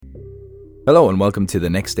Hello and welcome to the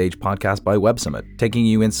Next Stage podcast by Web Summit, taking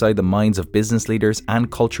you inside the minds of business leaders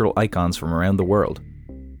and cultural icons from around the world.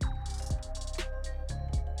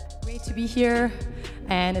 Great to be here,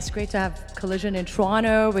 and it's great to have Collision in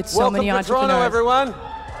Toronto with so many entrepreneurs. Welcome to Toronto, everyone.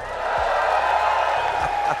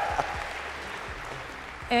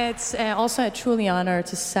 It's also a truly honor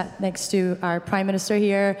to sit next to our Prime Minister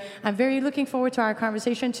here. I'm very looking forward to our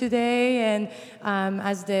conversation today, and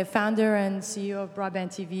as the founder and CEO of Broadband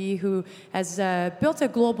TV, who has built a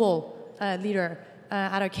global leader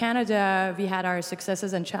out of Canada, we had our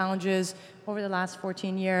successes and challenges over the last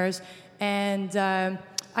 14 years, and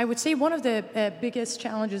I would say one of the biggest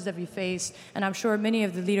challenges that we face, and I'm sure many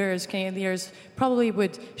of the leaders, Canadian leaders, probably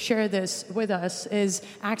would share this with us, is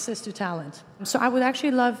access to talent. So I would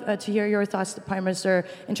actually love to hear your thoughts, Prime Minister,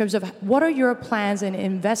 in terms of what are your plans in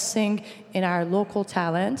investing in our local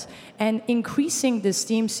talent and increasing the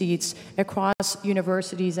STEAM seats across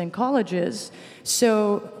universities and colleges,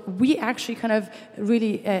 so we actually kind of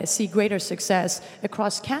really see greater success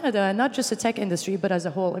across Canada, not just the tech industry, but as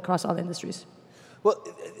a whole across all industries. Well,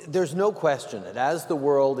 there's no question that as the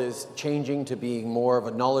world is changing to being more of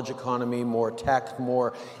a knowledge economy, more tech,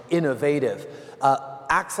 more innovative,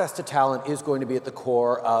 access to talent is going to be at the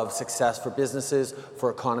core of success for businesses,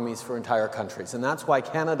 for economies, for entire countries. And that's why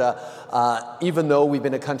Canada, even though we've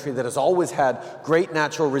been a country that has always had great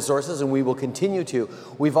natural resources, and we will continue to,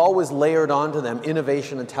 we've always layered onto them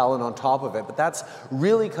innovation and talent on top of it. But that's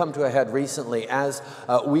really come to a head recently as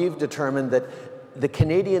we've determined that the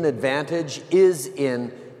Canadian advantage is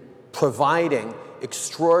in providing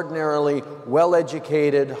extraordinarily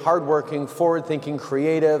well-educated, hardworking, forward-thinking,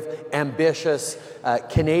 creative, ambitious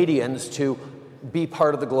Canadians to be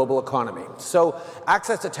part of the global economy. So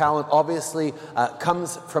access to talent obviously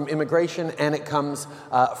comes from immigration, and it comes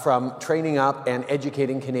from training up and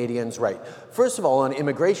educating Canadians right. First of all, on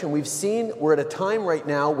immigration, we're at a time right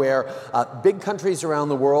now where big countries around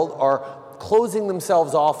the world are closing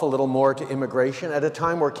themselves off a little more to immigration at a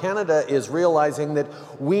time where Canada is realizing that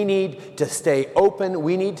we need to stay open,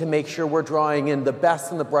 we need to make sure we're drawing in the best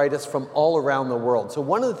and the brightest from all around the world. So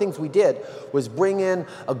one of the things we did was bring in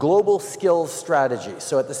a global skills strategy.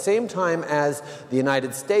 So at the same time as the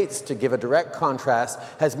United States, to give a direct contrast,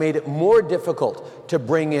 has made it more difficult to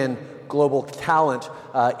bring in global talent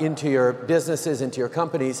into your businesses, into your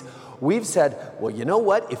companies, we've said, well, you know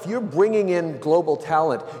what? If you're bringing in global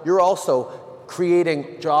talent, you're also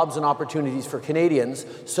creating jobs and opportunities for Canadians.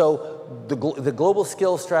 So the global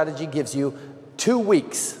skills strategy gives you 2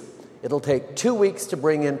 weeks. It'll take 2 weeks to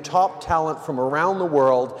bring in top talent from around the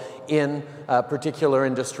world in particular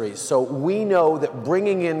industries. So we know that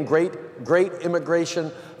bringing in great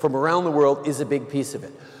immigration from around the world is a big piece of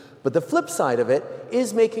it. But the flip side of it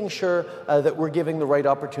is making sure that we're giving the right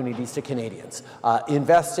opportunities to Canadians.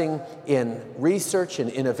 Investing in research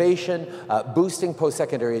and innovation, boosting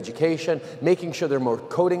post-secondary education, making sure there are more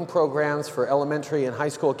coding programs for elementary and high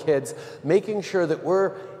school kids, making sure that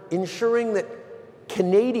we're ensuring that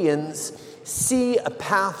Canadians see a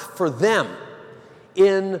path for them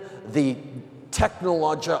in the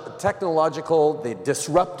technological, the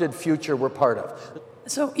disrupted future we're part of.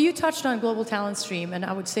 So you touched on global talent stream, and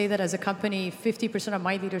I would say that as a company, 50% of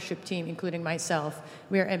my leadership team, including myself,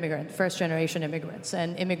 we are first-generation immigrants,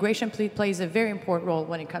 and immigration plays a very important role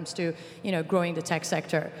when it comes to growing the tech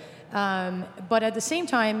sector. But at the same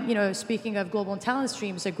time, speaking of global talent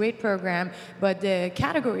stream, it's a great program, but the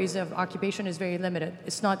categories of occupation is very limited.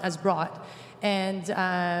 It's not as broad. And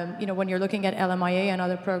when you're looking at LMIA and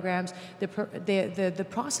other programs, the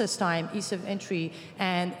process time, ease of entry,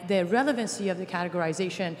 and the relevancy of the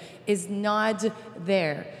categorization is not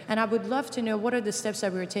there. And I would love to know what are the steps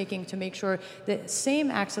that we're taking to make sure the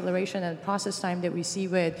same acceleration and process time that we see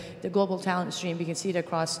with the global talent stream, we can see it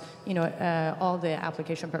across all the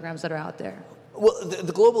application programs that are out there. Well,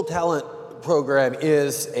 the global talent program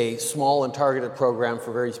is a small and targeted program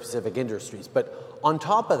for very specific industries, but on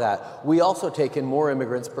top of that, we also take in more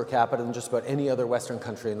immigrants per capita than just about any other Western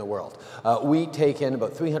country in the world. We take in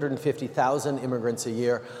about 350,000 immigrants a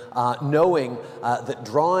year, knowing that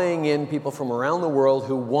drawing in people from around the world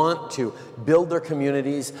who want to build their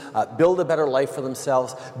communities, build a better life for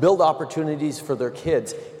themselves, build opportunities for their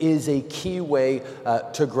kids is a key way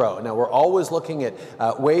to grow. Now, we're always looking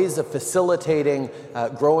at ways of facilitating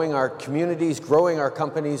growing our communities, growing our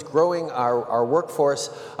companies, growing our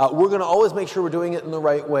workforce. We're going to always make sure we're doing it in the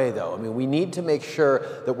right way, though. I mean, we need to make sure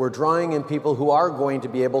that we're drawing in people who are going to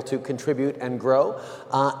be able to contribute and grow,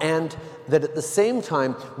 and that at the same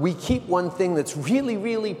time, we keep one thing that's really,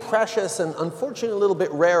 really precious and unfortunately a little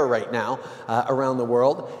bit rare right now around the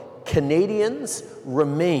world. Canadians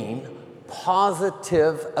remain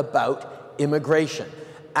positive about immigration.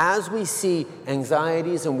 As we see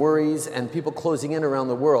anxieties and worries and people closing in around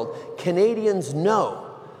the world, Canadians know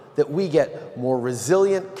that we get more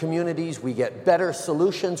resilient communities, we get better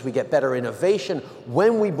solutions, we get better innovation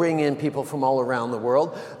when we bring in people from all around the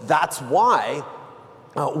world. That's why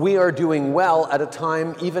we are doing well at a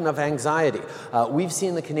time even of anxiety. We've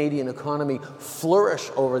seen the Canadian economy flourish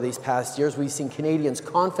over these past years. We've seen Canadians'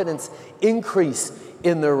 confidence increase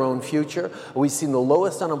in their own future. We've seen the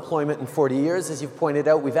lowest unemployment in 40 years, as you've pointed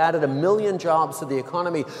out. We've added 1 million jobs to the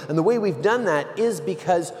economy. And the way we've done that is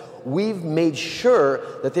because we've made sure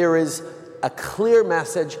that there is a clear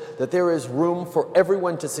message that there is room for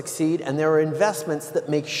everyone to succeed, and there are investments that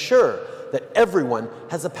make sure that everyone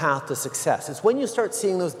has a path to success. It's when you start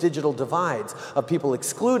seeing those digital divides of people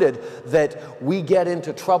excluded that we get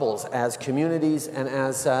into troubles as communities and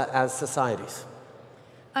as societies.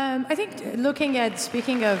 I think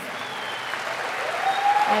speaking of,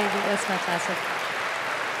 that's fantastic.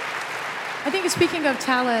 I think speaking of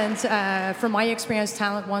talent, from my experience,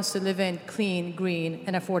 talent wants to live in clean, green,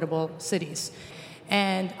 and affordable cities.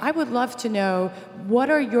 And I would love to know, what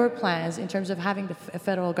are your plans in terms of having the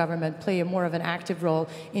federal government play more of an active role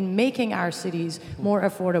in making our cities more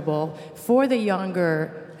affordable for the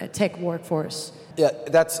younger tech workforce? Yeah,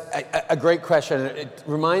 that's a great question. It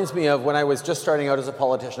reminds me of when I was just starting out as a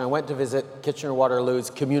politician. I went to visit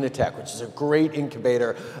Kitchener-Waterloo's Communitech, which is a great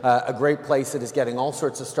incubator, a great place that is getting all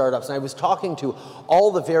sorts of startups. And I was talking to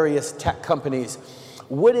all the various tech companies.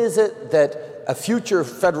 What is it that a future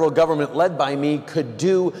federal government led by me could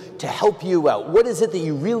do to help you out? What is it that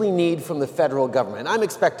you really need from the federal government? I'm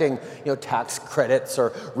expecting, tax credits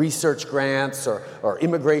or research grants or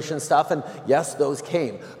immigration stuff, and yes, those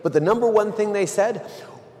came. But the number one thing they said,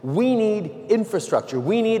 we need infrastructure.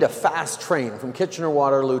 We need a fast train from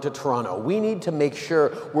Kitchener-Waterloo to Toronto. We need to make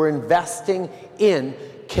sure we're investing in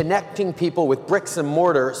connecting people with bricks and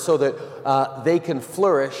mortar so that they can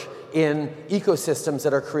flourish in ecosystems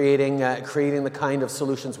that are creating the kind of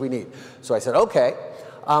solutions we need. So I said, okay.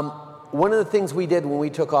 One of the things we did when we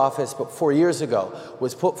took office about 4 years ago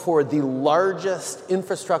was put forward the largest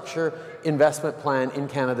infrastructure investment plan in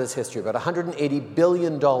Canada's history, about $180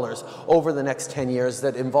 billion over the next 10 years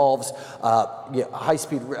that involves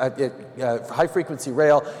high-frequency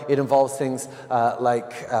rail. It involves things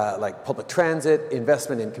like public transit,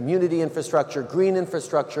 investment in community infrastructure, green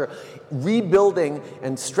infrastructure, rebuilding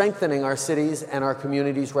and strengthening our cities and our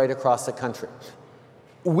communities right across the country.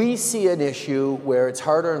 We see an issue where it's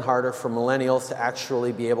harder and harder for millennials to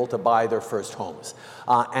actually be able to buy their first homes.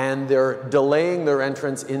 And they're delaying their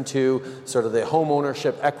entrance into sort of the home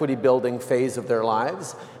ownership equity building phase of their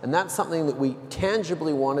lives. And that's something that we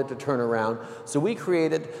tangibly wanted to turn around. So we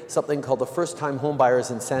created something called the First Time Home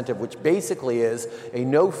Buyers Incentive, which basically is a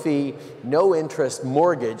no-fee, no-interest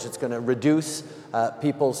mortgage. It's going to reduce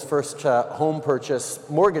people's first home purchase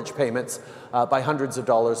mortgage payments by hundreds of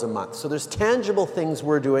dollars a month. So there's tangible things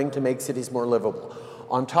we're doing to make cities more livable.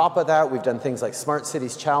 On top of that, we've done things like Smart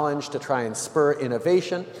Cities Challenge to try and spur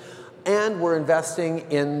innovation, and we're investing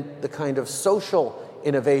in the kind of social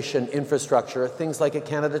innovation infrastructure, things like a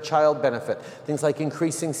Canada Child Benefit, things like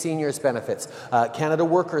increasing seniors benefits, Canada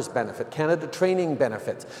Workers Benefit, Canada Training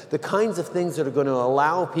Benefits, the kinds of things that are going to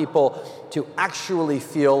allow people to actually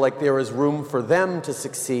feel like there is room for them to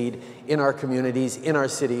succeed in our communities, in our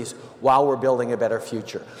cities, while we're building a better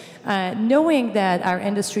future. Knowing that our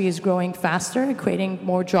industry is growing faster and creating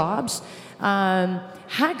more jobs,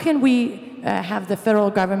 how can we have the federal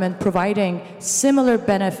government providing similar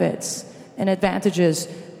benefits and advantages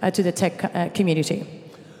to the tech community?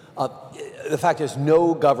 The fact is,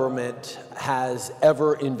 no government has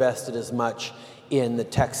ever invested as much in the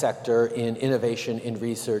tech sector, in innovation, in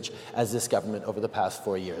research, as this government over the past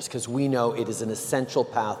 4 years, because we know it is an essential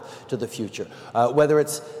path to the future. Whether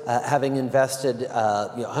it's having invested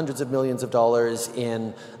hundreds of millions of dollars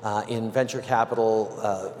in venture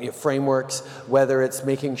capital frameworks, whether it's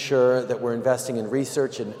making sure that we're investing in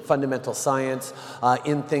research and fundamental science,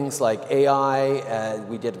 in things like AI.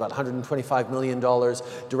 We did about $125 million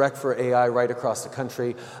direct for AI right across the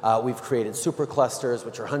country. We've created superclusters,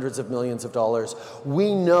 which are hundreds of millions of dollars.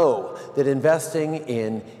 We know that investing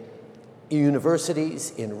in universities,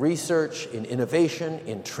 in research, in innovation,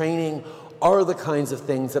 in training are the kinds of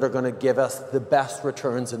things that are going to give us the best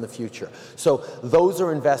returns in the future. So those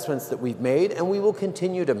are investments that we've made and we will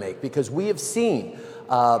continue to make, because we have seen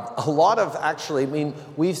a lot of,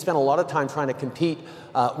 we've spent a lot of time trying to compete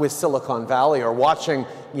with Silicon Valley, or watching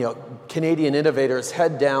Canadian innovators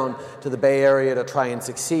head down to the Bay Area to try and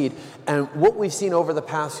succeed. And what we've seen over the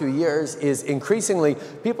past few years is increasingly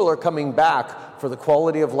people are coming back for the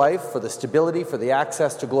quality of life, for the stability, for the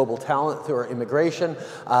access to global talent through our immigration,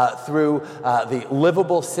 through the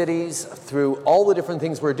livable cities, through all the different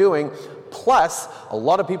things we're doing. Plus, a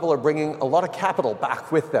lot of people are bringing a lot of capital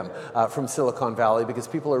back with them from Silicon Valley because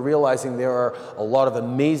people are realizing there are a lot of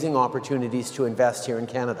amazing opportunities to invest here in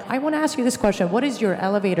Canada. I want to ask you this question. What is your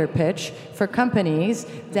elevator pitch for companies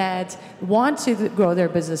that want to grow their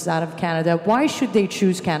business out of Canada? Why should they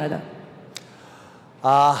choose Canada?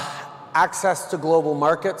 Access to global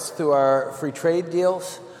markets through our free trade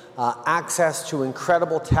deals, access to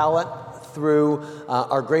incredible talent through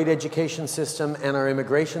our great education system and our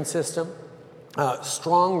immigration system,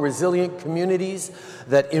 strong, resilient communities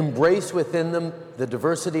that embrace within them the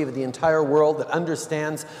diversity of the entire world, that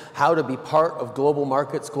understands how to be part of global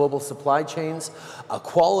markets, global supply chains, a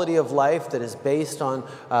quality of life that is based on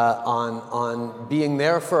being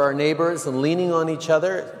there for our neighbors and leaning on each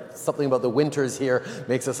other. Something about the winters here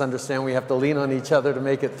makes us understand we have to lean on each other to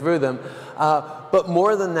make it through them. But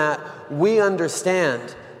more than that, we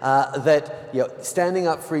understand that standing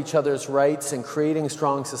up for each other's rights and creating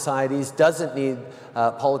strong societies doesn't need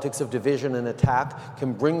politics of division and attack,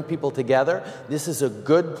 can bring people together. This is a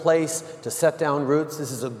good place to set down roots.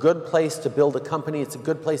 This is a good place to build a company. It's a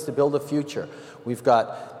good place to build a future. We've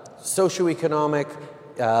got socioeconomic,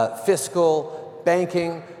 fiscal,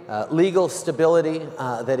 banking, legal stability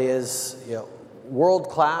that is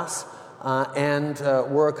world-class. And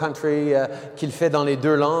we're a country qui le fait dans les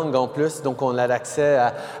deux langues en plus, donc on a l'accès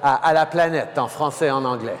à la planète en français et en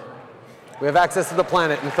anglais. We have access to the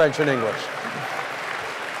planet in French and English.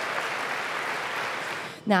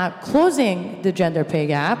 Now, closing the gender pay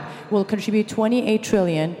gap will contribute $28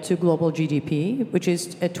 trillion to global GDP, which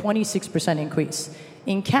is a 26% increase.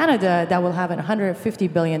 In Canada, that will have a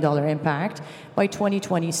 $150 billion impact by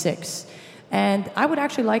 2026. And I would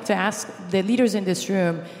actually like to ask the leaders in this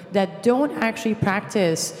room that don't actually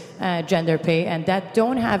practice gender pay and that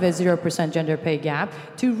don't have a 0% gender pay gap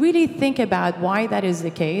to really think about why that is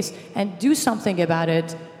the case and do something about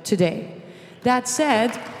it today. That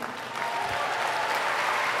said,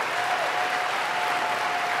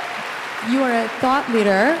 you are a thought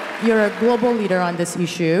leader, you're a global leader on this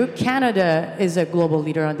issue. Canada is a global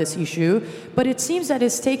leader on this issue, but it seems that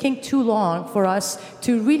it's taking too long for us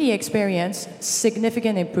to really experience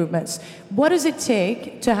significant improvements. What does it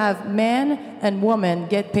take to have men and women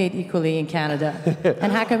get paid equally in Canada?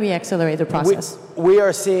 And how can we accelerate the process? We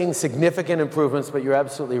are seeing significant improvements, but you're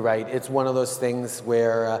absolutely right. It's one of those things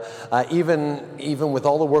where even with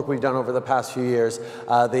all the work we've done over the past few years,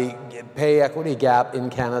 the pay equity gap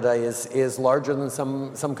in Canada is larger than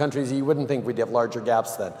some countries. You wouldn't think we'd have larger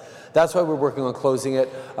gaps then. That's why we're working on closing it.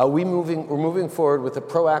 We're moving forward with a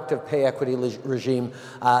proactive pay equity regime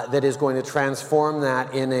that is going to transform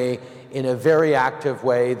that in a very active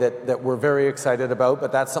way that we're very excited about,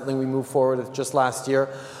 but that's something we moved forward with just last year.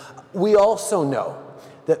 We also know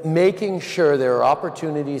that making sure there are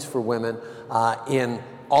opportunities for women in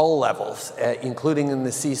all levels, including in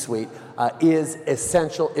the C-suite, is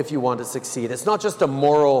essential if you want to succeed. It's not just a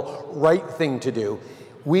moral right thing to do.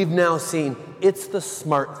 We've now seen it's the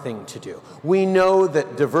smart thing to do. We know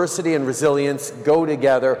that diversity and resilience go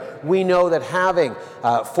together. We know that having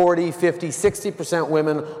 40, 50, 60%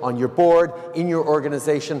 women on your board, in your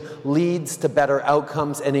organization, leads to better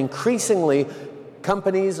outcomes, and increasingly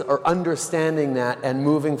companies are understanding that and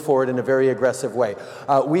moving forward in a very aggressive way.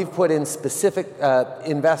 We've put in specific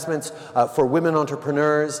investments for women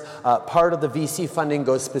entrepreneurs. Part of the VC funding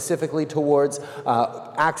goes specifically towards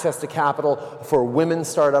access to capital for women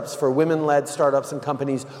startups, for women-led startups and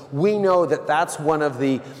companies. We know that that's one of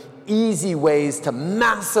the easy ways to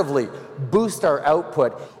massively boost our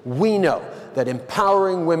output. We know that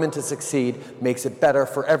empowering women to succeed makes it better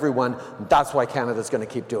for everyone. That's why Canada's going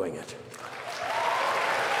to keep doing it.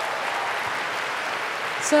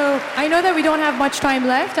 So I know that we don't have much time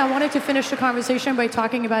left. I wanted to finish the conversation by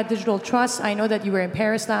talking about digital trust. I know that you were in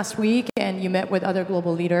Paris last week and you met with other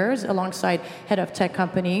global leaders alongside head of tech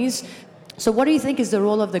companies. So what do you think is the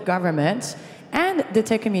role of the government and the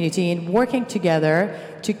tech community in working together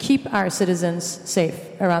to keep our citizens safe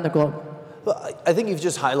around the globe? Well, I think you've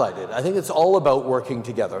just highlighted. I think it's all about working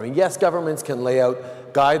together. I mean, yes, governments can lay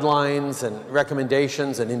out guidelines and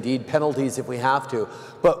recommendations and indeed penalties if we have to,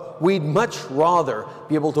 but we'd much rather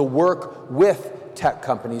be able to work with tech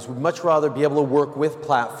companies. We'd much rather be able to work with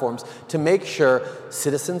platforms to make sure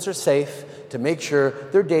citizens are safe, to make sure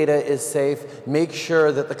their data is safe, make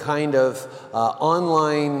sure that the kind of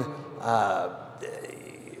online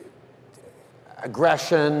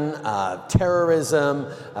aggression, terrorism,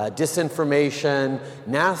 disinformation,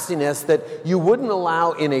 nastiness that you wouldn't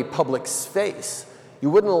allow in a public space you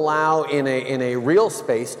wouldn't allow in a real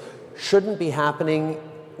space shouldn't be happening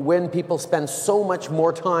when people spend so much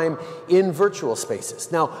more time in virtual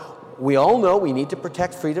spaces. Now, we all know we need to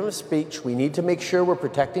protect freedom of speech. We need to make sure we're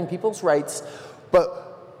protecting people's rights, but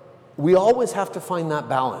we always have to find that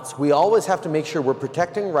balance. We always have to make sure we're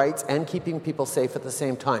protecting rights and keeping people safe at the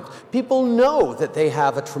same time. People know that they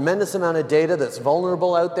have a tremendous amount of data that's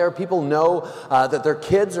vulnerable out there. People know that their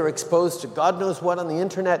kids are exposed to God knows what on the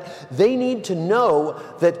internet. They need to know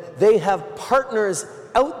that they have partners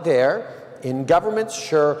out there in governments,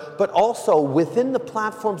 sure, but also within the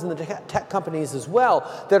platforms and the tech companies as well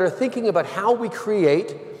that are thinking about how we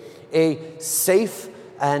create a safe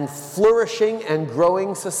and flourishing and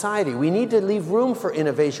growing society. We need to leave room for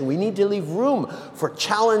innovation. We need to leave room for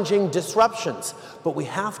challenging disruptions. But we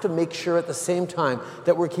have to make sure at the same time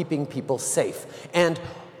that we're keeping people safe. And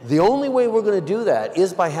the only way we're going to do that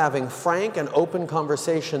is by having frank and open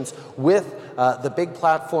conversations with the big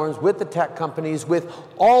platforms, with the tech companies, with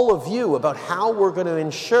all of you about how we're going to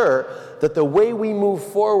ensure that the way we move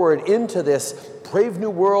forward into this brave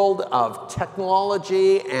new world of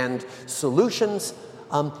technology and solutions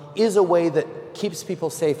is a way that keeps people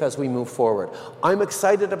safe as we move forward. I'm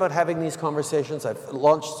excited about having these conversations. I've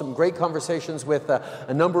launched some great conversations with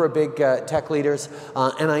a number of big tech leaders,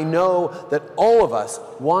 and I know that all of us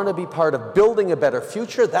want to be part of building a better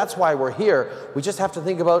future. That's why we're here. We just have to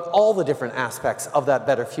think about all the different aspects of that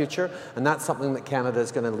better future, and that's something that Canada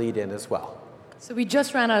is going to lead in as well. So we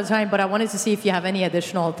just ran out of time, but I wanted to see if you have any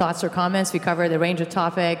additional thoughts or comments. We covered a range of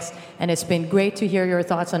topics, and it's been great to hear your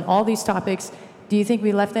thoughts on all these topics. Do you think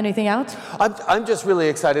we left anything out? I'm just really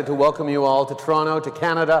excited to welcome you all to Toronto, to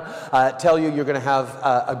Canada. Tell you you're going to have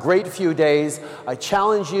a great few days. I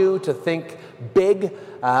challenge you to think big,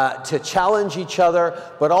 to challenge each other,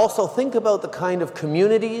 but also think about the kind of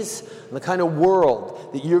communities and the kind of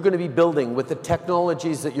world that you're going to be building with the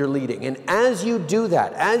technologies that you're leading. And as you do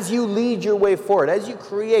that, as you lead your way forward, as you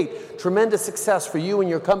create tremendous success for you and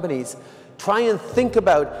your companies, try and think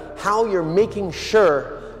about how you're making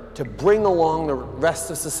sure to bring along the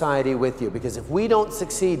rest of society with you. Because if we don't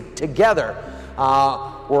succeed together,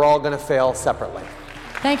 we're all going to fail separately.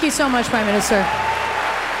 Thank you so much, Prime Minister.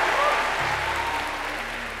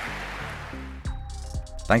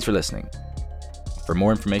 Thanks for listening. For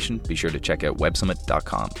more information, be sure to check out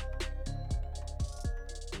websummit.com.